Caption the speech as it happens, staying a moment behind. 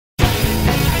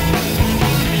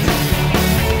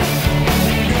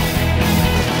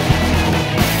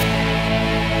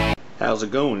How's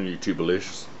it going, you two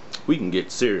delicious? We can get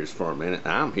serious for a minute.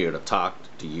 I'm here to talk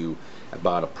to you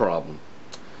about a problem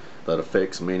that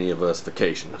affects many of us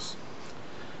vacationers.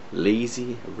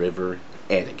 Lazy river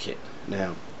etiquette.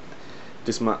 Now,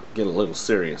 this might get a little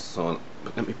serious, so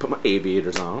let me put my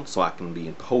aviators on so I can be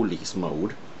in police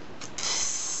mode.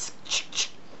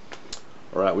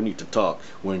 Alright, we need to talk.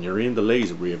 When you're in the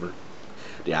lazy river,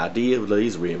 the idea of the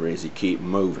lazy river is you keep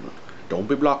moving. Don't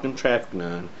be blocking traffic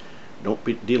none. Don't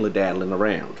be dilly-daddling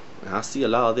around. I see a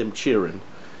lot of them cheering,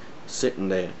 sitting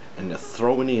there, and they're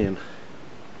throwing in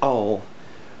all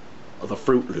of the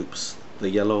Fruit Loops, the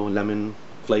yellow lemon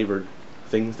flavored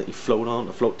things that you float on,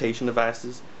 the flotation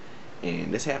devices.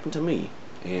 And this happened to me.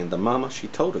 And the mama, she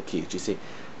told her kids, she said,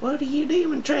 "What are you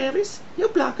doing, Travis? You're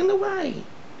blocking the way."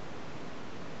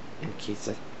 And the kids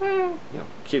said, "Well, you know,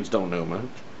 kids don't know much.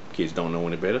 Kids don't know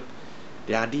any better.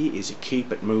 The idea is you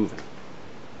keep it moving.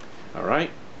 Alright?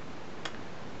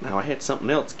 Now I had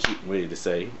something else keep ready to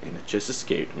say, and it just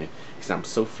escaped me because I'm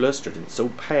so flustered and so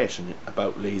passionate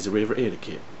about lazy river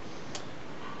etiquette.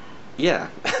 Yeah.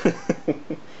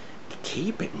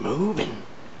 Keep it moving.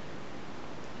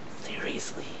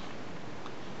 Seriously.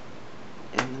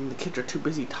 And then the kids are too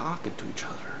busy talking to each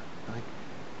other. Like,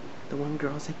 the one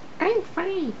girl's like, "I'm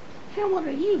fine. How old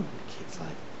are you?" And the kid's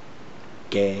like,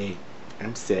 "Gay.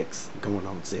 I'm 6, going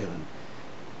on 7.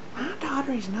 "My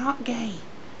daughter is not gay.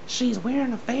 She's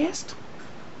wearing a vest."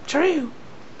 "True,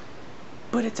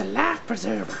 but it's a life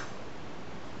preserver."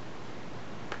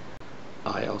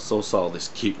 I also saw this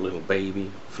cute little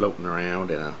baby floating around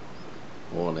in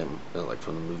one of them, like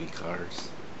from the movie Cars.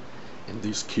 And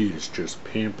this kid is just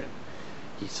pimping.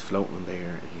 He's floating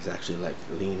there, and he's actually like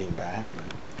leaning back.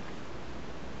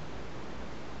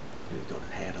 He's got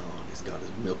his hat on, he's got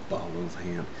his milk bottle in his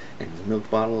hand, and his milk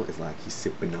bottle is like he's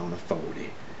sipping on a 40.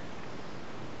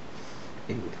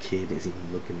 And the kid is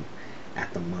even looking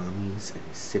at the mommies, and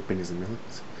he's sipping his milk.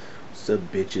 So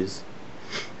bitches,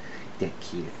 that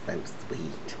kid is so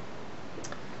sweet.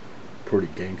 Pretty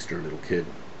gangster little kid.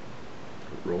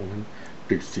 Rolling,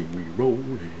 they see me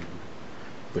rolling,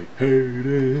 they hate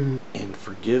it. And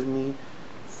forgive me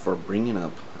for bringing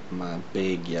up my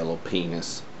big yellow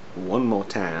penis one more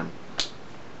time.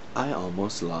 I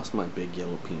almost lost my big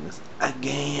yellow penis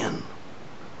again.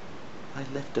 I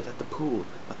left it at the pool,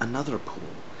 another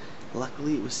pool.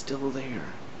 Luckily it was still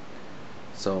there.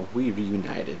 So we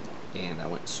reunited, and I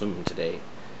went swimming today,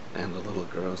 and the little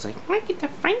girl's like, "Look at the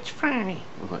French fry."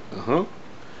 I'm like, "Uh-huh.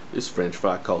 This French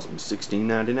fry cost me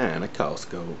 $16.99 at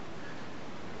Costco."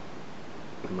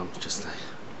 And Mom's just like,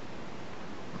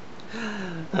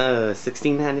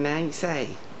 $16.99 you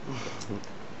say?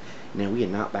 Now we are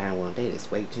not buying one day. That's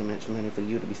way too much money for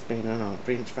you to be spending on a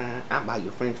French fry. I'll buy you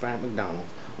a French fry at McDonald's.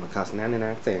 It's gonna cost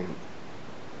 99 cents.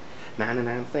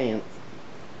 99 cents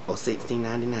or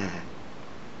 $16.99.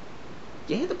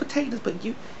 Yeah, the potatoes, but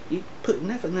you put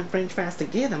enough of them French fries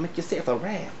together, make yourself a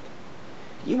raft.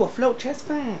 You will float just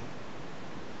fine.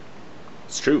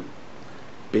 It's true.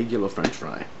 Big yellow French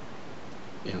fry.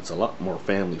 And it's a lot more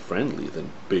family friendly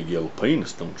than big yellow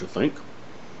penis, don't you think?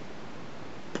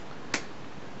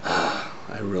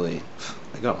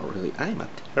 I'm a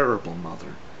terrible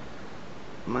mother.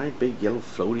 My big yellow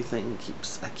floaty thing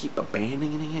I keep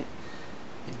abandoning it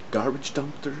in garbage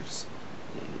dumpsters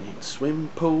and swimming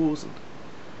pools, and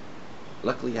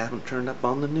luckily I haven't turned up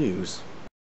on the news.